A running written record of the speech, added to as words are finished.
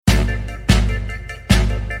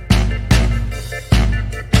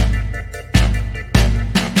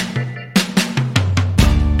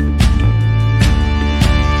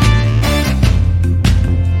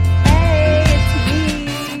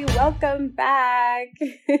back.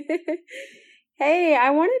 Hey, I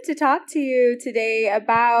wanted to talk to you today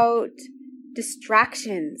about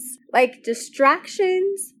distractions. Like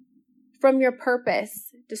distractions from your purpose,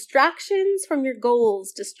 distractions from your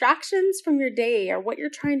goals, distractions from your day or what you're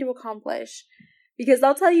trying to accomplish. Because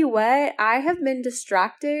I'll tell you what, I have been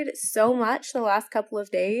distracted so much the last couple of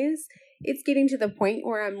days. It's getting to the point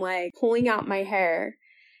where I'm like pulling out my hair.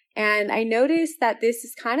 And I noticed that this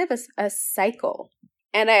is kind of a cycle.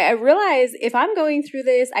 And I realize if I'm going through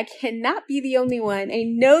this, I cannot be the only one. I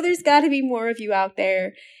know there's got to be more of you out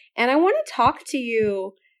there. And I want to talk to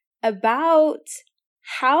you about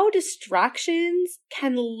how distractions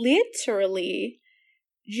can literally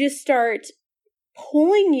just start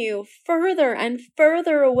pulling you further and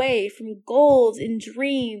further away from goals and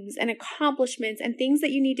dreams and accomplishments and things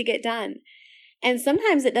that you need to get done. And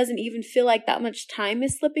sometimes it doesn't even feel like that much time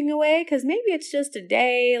is slipping away because maybe it's just a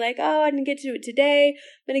day, like, oh, I didn't get to it today,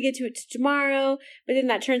 I'm going to get to it tomorrow, but then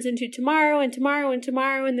that turns into tomorrow and tomorrow and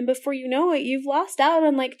tomorrow, and then before you know it, you've lost out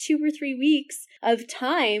on like 2 or 3 weeks of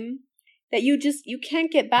time that you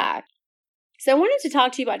can't get back. So I wanted to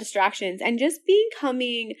talk to you about distractions and just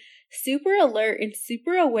becoming super alert and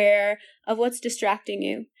super aware of what's distracting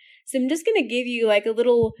you. So I'm just going to give you like a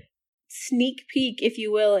little sneak peek, if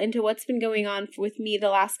you will, into what's been going on with me the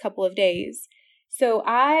last couple of days. So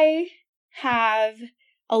I have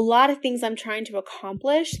a lot of things I'm trying to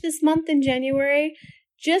accomplish this month in January,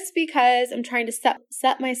 just because I'm trying to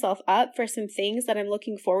set myself up for some things that I'm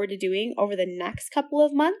looking forward to doing over the next couple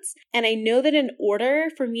of months. And I know that in order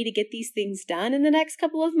for me to get these things done in the next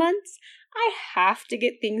couple of months, I have to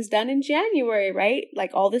get things done in January, right?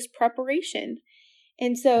 Like all this preparation.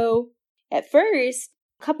 And so at first,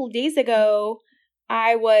 a couple of days ago,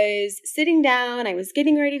 I was sitting down, I was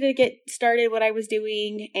getting ready to get started what I was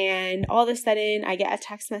doing, and all of a sudden I get a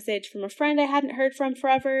text message from a friend I hadn't heard from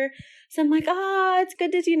forever. So I'm like, it's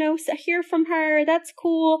good to, hear from her. That's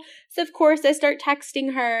cool. So of course I start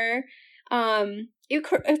texting her.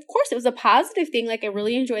 Of course it was a positive thing. Like I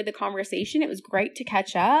really enjoyed the conversation. It was great to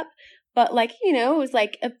catch up. But it was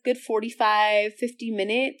like a good 45, 50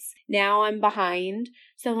 minutes. Now I'm behind.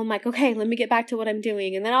 So I'm like, okay, let me get back to what I'm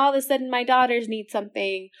doing. And then all of a sudden my daughters need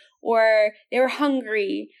something or they were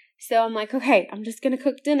hungry. So I'm like, okay, I'm just going to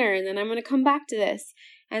cook dinner and then I'm going to come back to this.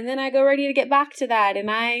 And then I go ready to get back to that.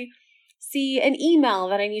 And I see an email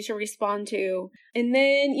that I need to respond to. And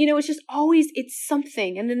then, it's just always, it's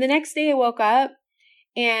something. And then the next day I woke up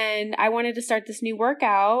and I wanted to start this new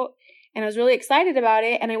workout. And I was really excited about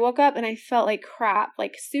it. And I woke up and I felt like crap,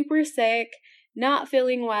 like super sick, not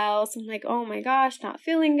feeling well. So I'm like, oh my gosh, not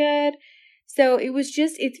feeling good. So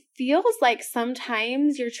it feels like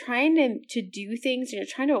sometimes you're trying to do things and you're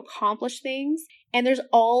trying to accomplish things. And there's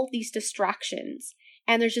all these distractions.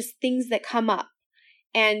 And there's just things that come up.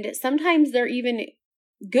 And sometimes they're even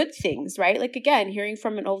good things, right? Like again, hearing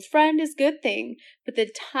from an old friend is a good thing, but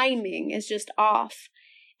the timing is just off.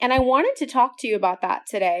 And I wanted to talk to you about that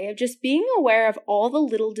today, of just being aware of all the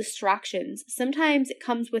little distractions. Sometimes it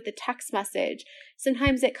comes with a text message.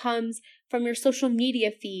 Sometimes it comes from your social media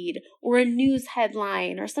feed or a news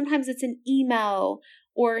headline, or sometimes it's an email,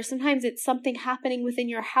 or sometimes it's something happening within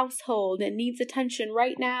your household and needs attention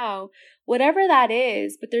right now, whatever that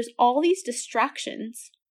is. But there's all these distractions.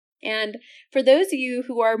 And for those of you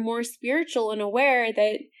who are more spiritual and aware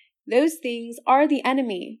that those things are the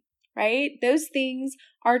enemy, right? Those things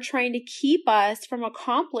are trying to keep us from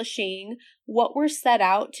accomplishing what we're set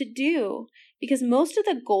out to do. Because most of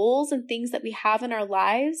the goals and things that we have in our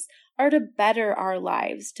lives are to better our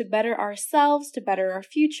lives, to better ourselves, to better our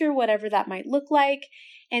future, whatever that might look like.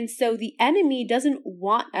 And so the enemy doesn't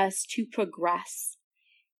want us to progress.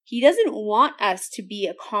 He doesn't want us to be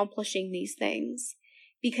accomplishing these things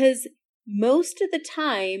because most of the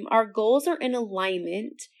time our goals are in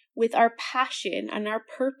alignment with our passion and our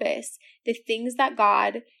purpose, the things that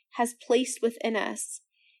God has placed within us.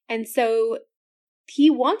 And so he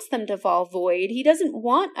wants them to fall void. He doesn't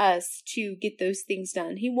want us to get those things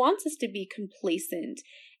done. He wants us to be complacent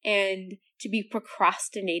and to be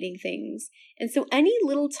procrastinating things. And so any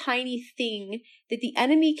little tiny thing that the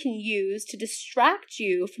enemy can use to distract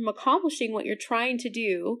you from accomplishing what you're trying to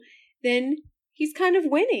do, then he's kind of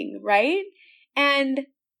winning, right? And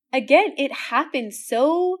again, it happens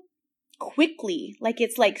so quickly. Like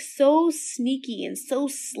it's like so sneaky and so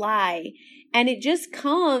sly. And it just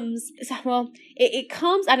comes, it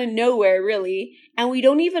comes out of nowhere, really. And we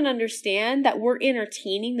don't even understand that we're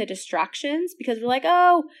entertaining the distractions because we're like,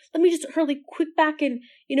 oh, let me just hurry quick back and,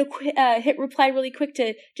 hit reply really quick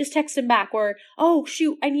to just text him back. Or, oh,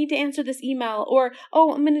 shoot, I need to answer this email. Or,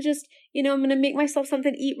 oh, I'm going to just, I'm going to make myself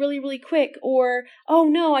something to eat really, really quick. Or, oh,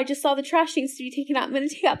 no, I just saw the trash needs to be taken out. I'm going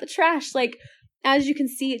to take out the trash. Like, as you can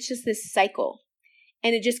see, it's just this cycle.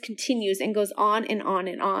 And it just continues and goes on and on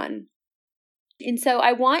and on. And so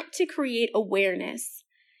I want to create awareness.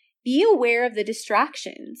 Be aware of the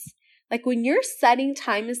distractions. Like when you're setting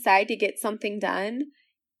time aside to get something done,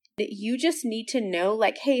 that you just need to know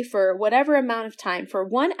like, hey, for whatever amount of time, for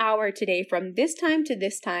 1 hour today, from this time to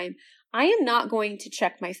this time, I am not going to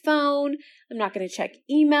check my phone. I'm not going to check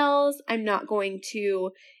emails. I'm not going to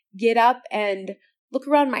get up and look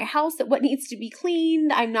around my house at what needs to be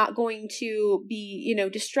cleaned. I'm not going to be,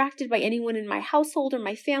 distracted by anyone in my household or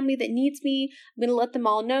my family that needs me. I'm going to let them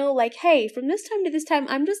all know like, hey, from this time to this time,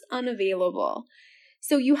 I'm just unavailable.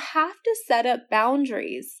 So you have to set up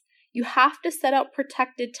boundaries. You have to set up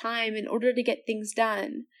protected time in order to get things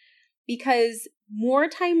done. Because more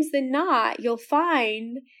times than not, you'll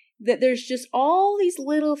find that there's just all these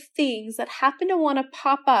little things that happen to want to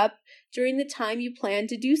pop up during the time you plan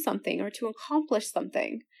to do something or to accomplish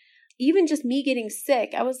something. Even just me getting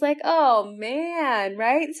sick, I was like, oh man,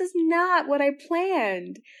 right? This is not what I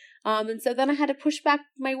planned. And so then I had to push back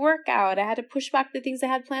my workout. I had to push back the things I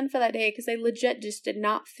had planned for that day because I legit just did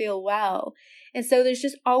not feel well. And so there's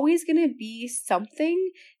just always going to be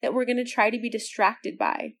something that we're going to try to be distracted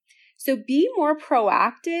by. So be more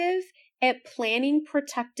proactive at planning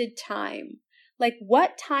protected time. Like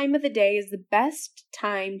what time of the day is the best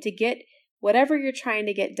time to get whatever you're trying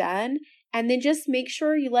to get done. And then just make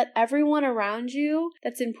sure you let everyone around you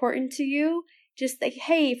that's important to you just like,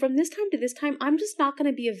 hey, from this time to this time, I'm just not going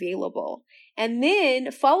to be available. And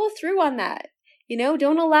then follow through on that.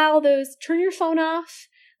 Don't allow those, turn your phone off.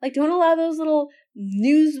 Like don't allow those little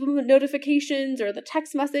news notifications or the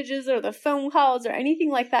text messages or the phone calls or anything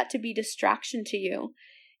like that to be distraction to you.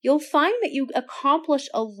 You'll find that you accomplish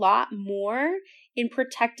a lot more in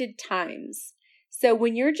protected times. So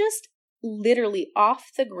when you're just literally off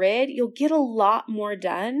the grid, you'll get a lot more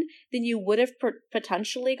done than you would have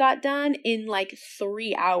potentially got done in like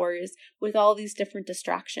 3 hours with all these different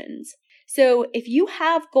distractions. So if you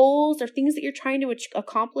have goals or things that you're trying to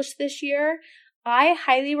accomplish this year, I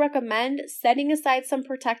highly recommend setting aside some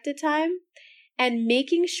protected time and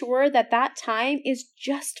making sure that that time is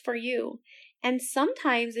just for you. And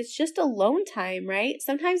sometimes it's just alone time, right?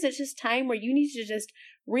 Sometimes it's just time where you need to just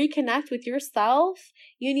reconnect with yourself.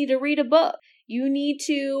 You need to read a book. You need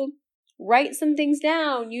to write some things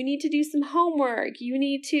down. You need to do some homework. You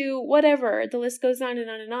need to whatever. The list goes on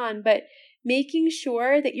and on and on. But making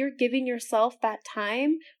sure that you're giving yourself that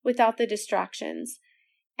time without the distractions.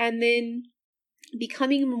 And then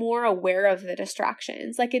becoming more aware of the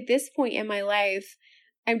distractions. Like at this point in my life,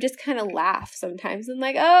 I'm just kind of laugh sometimes. I'm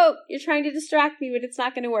like, oh, you're trying to distract me, but it's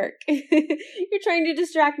not going to work. You're trying to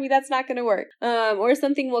distract me. That's not going to work. Or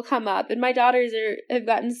something will come up. And my daughters have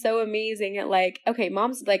gotten so amazing at like, okay,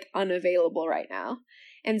 mom's like unavailable right now.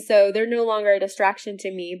 And so they're no longer a distraction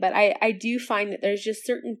to me. But I do find that there's just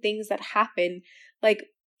certain things that happen. Like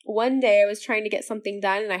one day I was trying to get something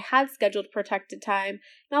done and I had scheduled protected time.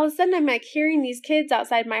 And all of a sudden I'm like hearing these kids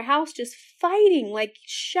outside my house just fighting, like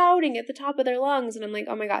shouting at the top of their lungs. And I'm like,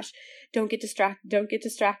 oh my gosh, don't get distracted.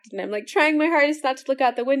 And I'm like trying my hardest not to look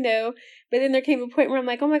out the window. But then there came a point where I'm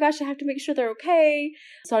like, oh my gosh, I have to make sure they're okay.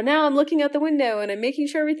 So now I'm looking out the window and I'm making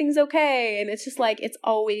sure everything's okay. And it's just like, it's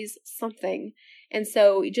always something. And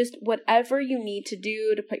so just whatever you need to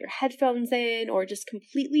do to put your headphones in or just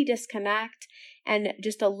completely disconnect and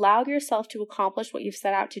just allow yourself to accomplish what you've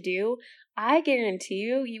set out to do, I guarantee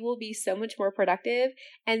you will be so much more productive.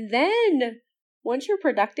 And then once you're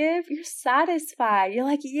productive, you're satisfied. You're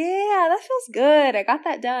like, yeah, that feels good. I got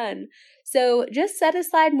that done. So just set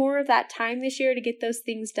aside more of that time this year to get those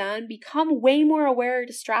things done. Become way more aware of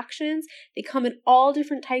distractions. They come in all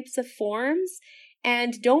different types of forms.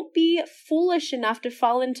 And don't be foolish enough to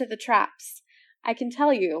fall into the traps. I can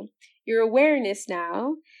tell you, your awareness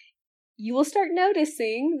now, you will start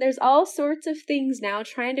noticing there's all sorts of things now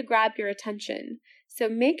trying to grab your attention. So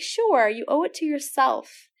make sure you owe it to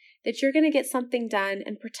yourself that you're going to get something done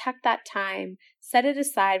and protect that time. Set it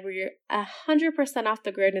aside where you're 100% off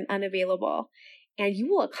the grid and unavailable. And you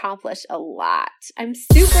will accomplish a lot. I'm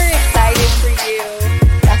super excited for you.